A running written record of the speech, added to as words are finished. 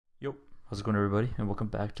How's it going, everybody, and welcome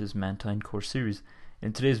back to this Mantine course series.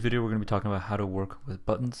 In today's video we're going to be talking about how to work with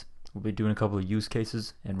buttons. We'll be doing a couple of use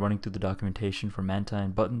cases and running through the documentation for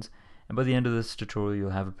Mantine buttons, and by the end of this tutorial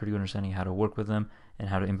you'll have a pretty good understanding of how to work with them and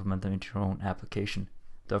how to implement them into your own application.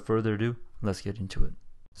 Without further ado, let's get into it.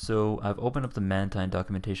 So I've opened up the Mantine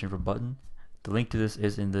documentation for button. The link to this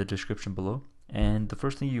is in the description below, and the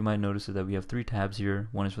first thing you might notice is that we have three tabs here.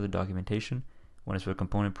 One is for the documentation, one is for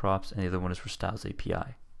component props, and the other one is for Styles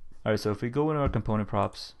API. Alright, so if we go into our component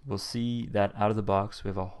props, we'll see that out of the box we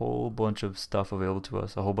have a whole bunch of stuff available to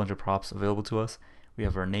us, a whole bunch of props available to us. We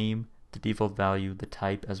have our name, the default value, the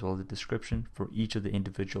type, as well as the description for each of the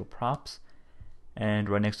individual props. And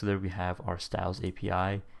right next to there we have our Styles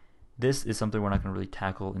API. This is something we're not going to really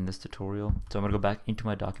tackle in this tutorial, so I'm going to go back into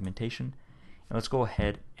my documentation and let's go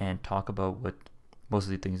ahead and talk about what most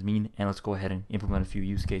of these things mean, and let's go ahead and implement a few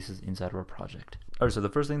use cases inside of our project. Alright, so the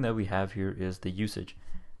first thing that we have here is the usage.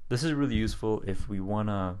 This is really useful if we want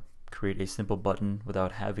to create a simple button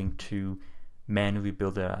without having to manually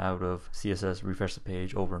build it out of CSS, refresh the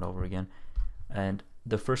page over and over again. And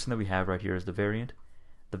the first thing that we have right here is the variant.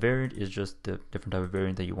 The variant is just the different type of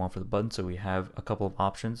variant that you want for the button, so we have a couple of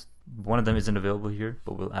options. One of them isn't available here,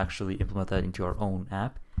 but we'll actually implement that into our own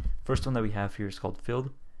app. First one that we have here is called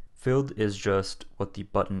filled. Filled is just what the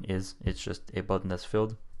button is. It's just a button that's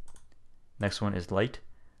filled. Next one is light.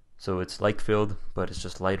 So it's like filled, but it's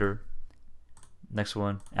just lighter. Next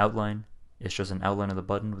one, outline. It's just an outline of the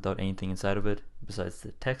button without anything inside of it besides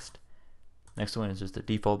the text. Next one is just the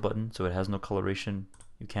default button, so it has no coloration.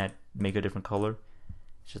 You can't make a different color.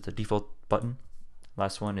 It's just a default button.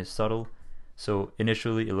 Last one is subtle. So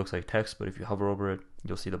initially it looks like text, but if you hover over it,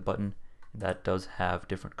 you'll see the button. That does have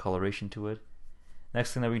different coloration to it.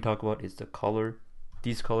 Next thing that we can talk about is the color.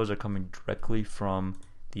 These colors are coming directly from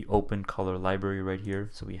the open color library right here,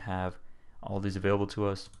 so we have all these available to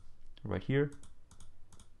us right here.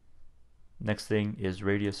 Next thing is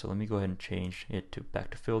radius, so let me go ahead and change it to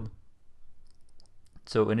back to filled.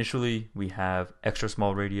 So initially we have extra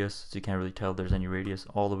small radius, so you can't really tell there's any radius,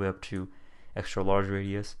 all the way up to extra large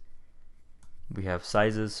radius. We have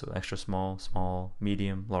sizes, so extra small, small,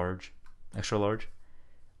 medium, large, extra large.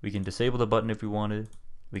 We can disable the button if we wanted.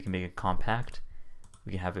 We can make it compact.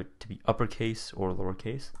 We can have it to be uppercase or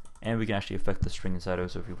lowercase, and we can actually affect the string inside of it.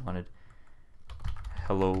 So if we wanted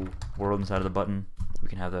hello world inside of the button, we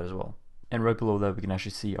can have that as well. And right below that we can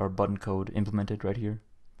actually see our button code implemented right here.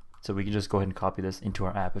 So we can just go ahead and copy this into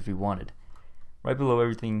our app if we wanted. Right below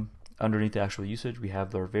everything, underneath the actual usage, we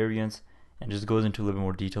have our variants, and it just goes into a little bit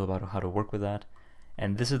more detail about how to work with that.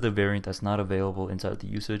 And this is the variant that's not available inside of the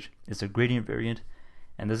usage. It's a gradient variant,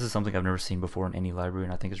 and this is something I've never seen before in any library,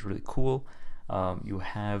 and I think it's really cool. You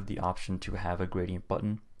have the option to have a gradient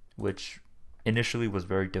button, which initially was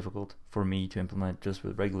very difficult for me to implement just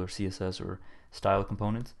with regular CSS or style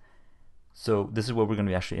components. So this is what we're going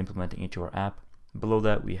to be actually implementing into our app. Below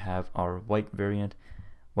that we have our white variant.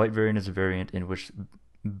 White variant is a variant in which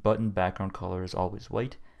button background color is always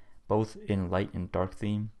white, both in light and dark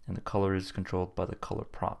theme, and the color is controlled by the color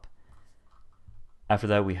prop. After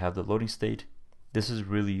that we have the loading state. This is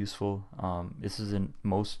really useful. This is in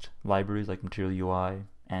most libraries like Material UI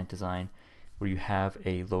and Design, where you have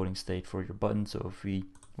a loading state for your button. So if we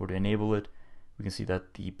were to enable it, we can see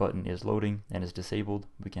that the button is loading and is disabled.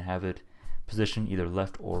 We can have it positioned either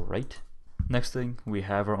left or right. Next thing, we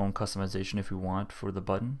have our own customization if we want for the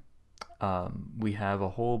button. We have a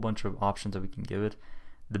whole bunch of options that we can give it.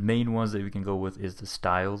 The main ones that we can go with is the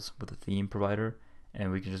styles with the theme provider,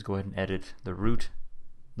 and we can just go ahead and edit the root,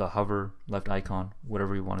 the hover, left icon,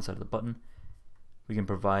 whatever we want inside of the button. We can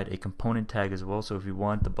provide a component tag as well, so if we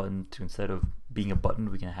want the button to, instead of being a button,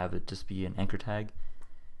 we can have it just be an anchor tag.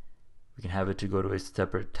 We can have it to go to a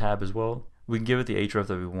separate tab as well. We can give it the href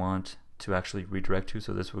that we want to actually redirect to,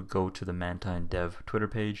 so this would go to the Mantine dev Twitter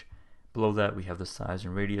page. Below that we have the size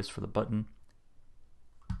and radius for the button.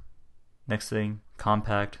 Next thing,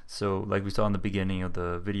 compact. So like we saw in the beginning of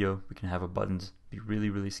the video, we can have our buttons be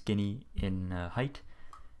really skinny in height.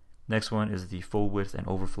 Next one is the full width and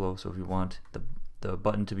overflow. So if we want the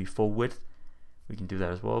button to be full width, we can do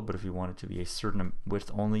that as well, but if we want it to be a certain width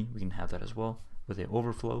only, we can have that as well with an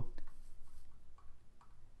overflow.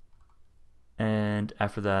 And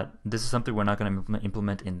after that, this is something we're not going to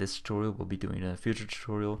implement in this tutorial. We'll be doing it in a future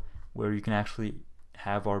tutorial where you can actually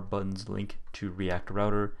have our buttons link to React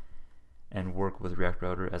Router and work with React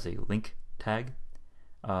Router as a link tag.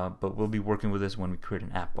 But we'll be working with this when we create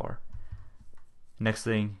an app bar. Next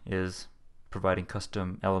thing is providing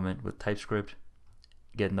custom element with TypeScript,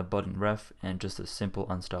 getting the button ref, and just a simple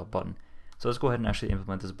unstyled button. So let's go ahead and actually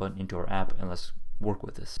implement this button into our app and let's work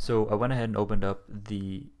with this. So I went ahead and opened up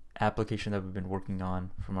the application that we've been working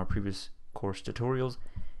on from our previous course tutorials.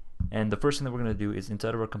 And the first thing that we're going to do is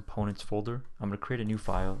inside of our components folder, I'm going to create a new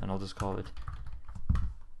file, and I'll just call it,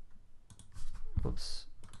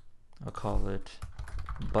 I'll call it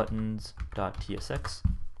buttons.tsx.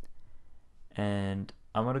 And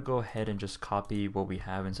I'm going to go ahead and just copy what we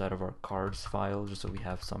have inside of our cards file, just so we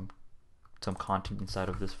have some content inside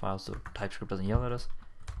of this file so TypeScript doesn't yell at us.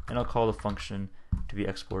 And I'll call the function to be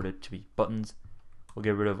exported to be buttons. We'll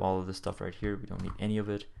get rid of all of this stuff right here. We don't need any of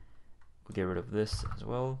it. We'll get rid of this as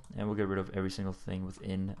well, and we'll get rid of every single thing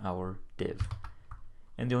within our div.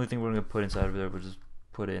 And the only thing we're going to put inside of there, we'll just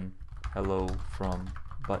put in hello from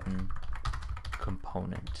button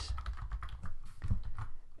component.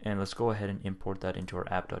 And let's go ahead and import that into our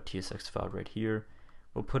app.tsx file right here.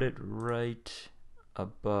 We'll put it right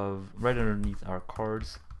underneath our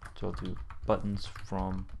cards. So I'll do buttons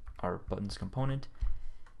from our buttons component.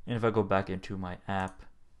 And if I go back into my app,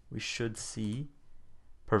 we should see,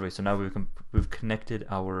 perfect. So now we've connected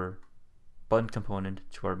our button component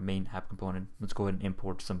to our main app component. Let's go ahead and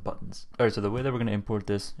import some buttons. All right, so the way that we're going to import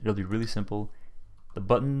this, it'll be really simple. The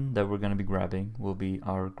button that we're going to be grabbing will be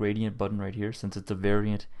our gradient button right here, since it's a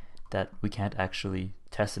variant that we can't actually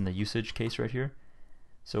test in the usage case right here.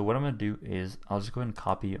 So what I'm going to do is I'll just go ahead and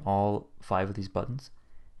copy all 5 of these buttons,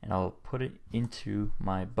 and I'll put it into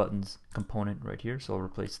my buttons component right here. So I'll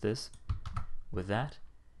replace this with that.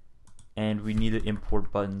 And we need to import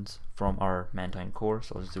buttons from our Mantine core.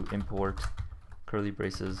 So I'll just do import curly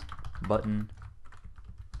braces button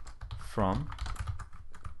from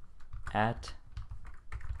at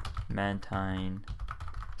Mantine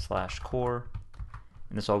 /core.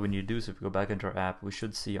 And that's all we need to do. So if we go back into our app, we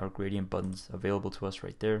should see our gradient buttons available to us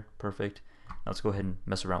right there. Perfect. Now let's go ahead and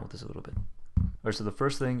mess around with this a little bit. Alright, so the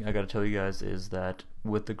first thing I got to tell you guys is that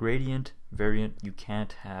with the gradient variant, you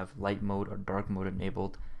can't have light mode or dark mode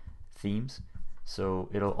enabled themes. So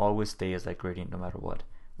it'll always stay as that gradient no matter what.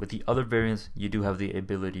 With the other variants, you do have the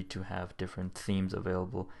ability to have different themes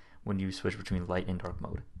available when you switch between light and dark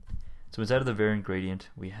mode. So inside of the variant gradient,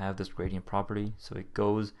 we have this gradient property. So it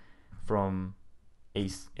goes from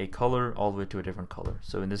a color all the way to a different color.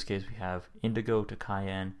 So in this case, we have indigo to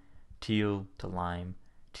cayenne, teal to lime,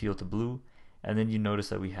 teal to blue, and then you notice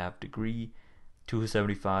that we have degree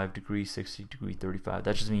 275, degree 60, degree 35.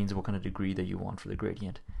 That just means what kind of degree that you want for the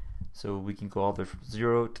gradient. So we can go all the way from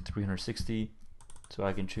 0 to 360. So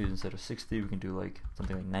I can choose, instead of 60, we can do like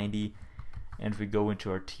something like 90. And if we go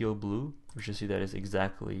into our teal blue, we should see that is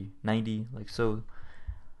exactly 90, like so.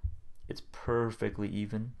 It's perfectly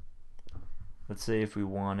even. Let's say if we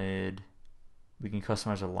wanted, we can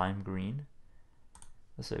customize a lime green.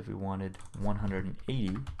 Let's say if we wanted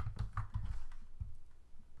 180.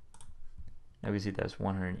 Now we see that's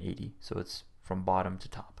 180, so it's from bottom to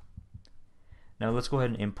top. Now let's go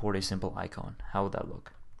ahead and import a simple icon. How would that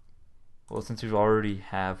look? Well, since we already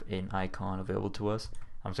have an icon available to us,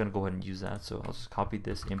 I'm just going to go ahead and use that. So I'll just copy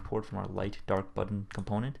this import from our light dark button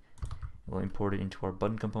component. We'll import it into our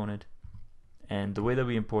button component. And the way that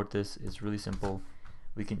we import this is really simple.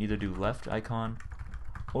 We can either do left icon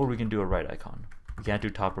or we can do a right icon. We can't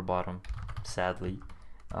do top or bottom, sadly.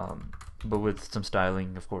 But with some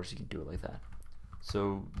styling, of course, you can do it like that.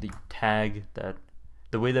 So the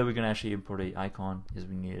way that we can actually import an icon is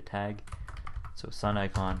we need a tag. So sun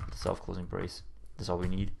icon, self-closing brace, that's all we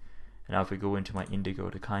need. And now if we go into my indigo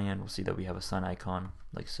to cayenne, we'll see that we have a sun icon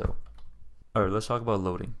like so. Alright, let's talk about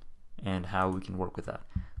loading and how we can work with that.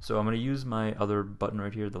 So I'm going to use my other button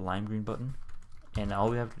right here, the lime green button. And all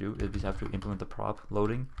we have to do is we have to implement the prop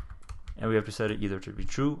loading. And we have to set it either to be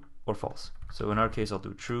true or false. So in our case, I'll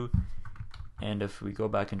do true. And if we go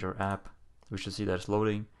back into our app, we should see that it's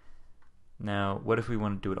loading. Now, what if we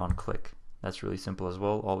want to do it on click? That's really simple as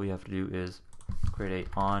well. All we have to do is create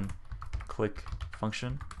a on click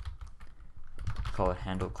function. Call it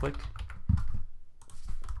handle click.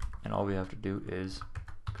 And all we have to do is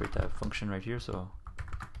create that function right here. So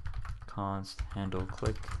const handle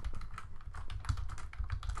click.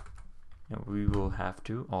 And we will have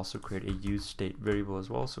to also create a use state variable as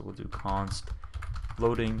well. So we'll do const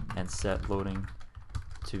loading and set loading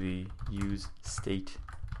to be use state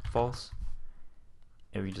false.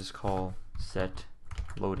 And we just call set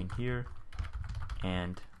loading here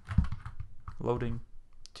and loading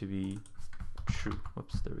to be true.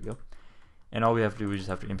 Whoops, there we go. And all we have to do, we just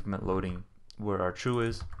have to implement loading where our true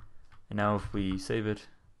is. And now if we save it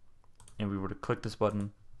and we were to click this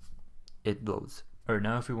button, it loads. Alright,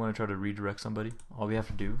 now if we want to try to redirect somebody, all we have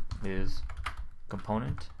to do is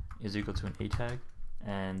component is equal to an a tag,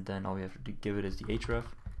 and then all we have to do, give it is the href,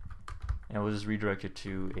 and we'll just redirect it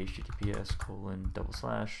to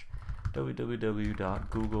https://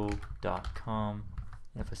 www.google.com,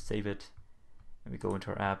 and if I save it and we go into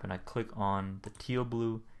our app and I click on the teal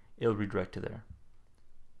blue, it'll redirect to there.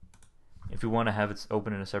 If you want to have it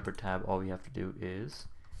open in a separate tab, all we have to do is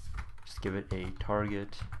just give it a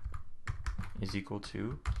target is equal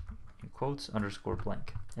to, in quotes, underscore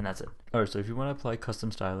blank, and that's it. Alright, so if you want to apply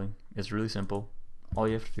custom styling, it's really simple. All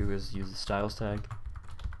you have to do is use the styles tag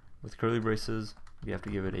with curly braces. You have to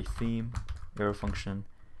give it a theme, arrow function.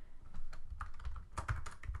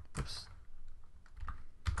 Oops.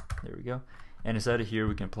 There we go. And inside of here,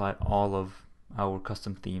 we can apply all of our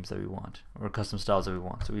custom themes that we want, or custom styles that we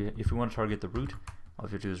want. So if we want to target the root, all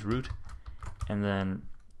you have to do is root, and then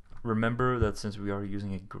remember that since we are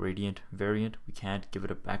using a gradient variant, we can't give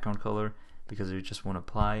it a background color because it just won't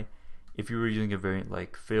apply. If you were using a variant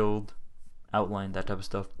like filled, outline, that type of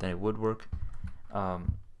stuff, then it would work.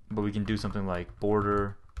 But we can do something like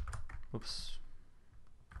border. Whoops.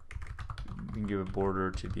 We can give a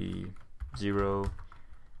border to be 0.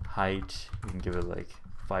 Height, we can give it like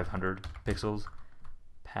 500 pixels.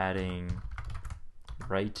 Padding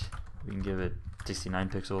right, we can give it 69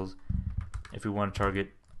 pixels. If we want to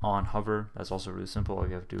target on hover, that's also really simple. All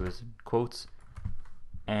you have to do is quotes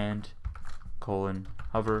and colon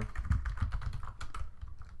hover.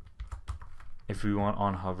 If we want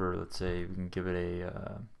on hover, let's say we can give it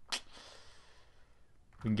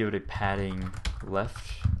a padding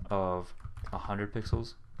left of 100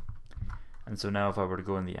 pixels. And so now if I were to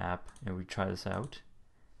go in the app and we try this out,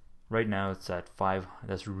 right now it's at 5.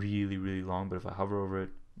 That's really, really long, but if I hover over it,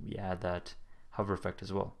 we add that hover effect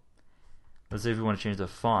as well. Let's say if we want to change the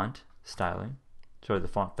font styling, the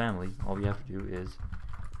font family, all we have to do is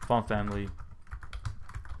font family,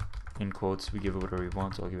 in quotes, we give it whatever we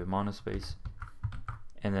want, so I'll give it monospace,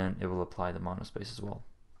 and then it will apply the monospace as well,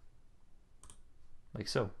 like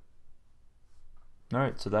so.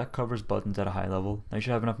 Alright, so that covers buttons at a high level. Now you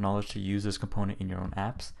should have enough knowledge to use this component in your own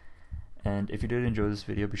apps. And if you did enjoy this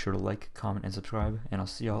video, be sure to like, comment, and subscribe, and I'll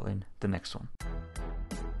see y'all in the next one.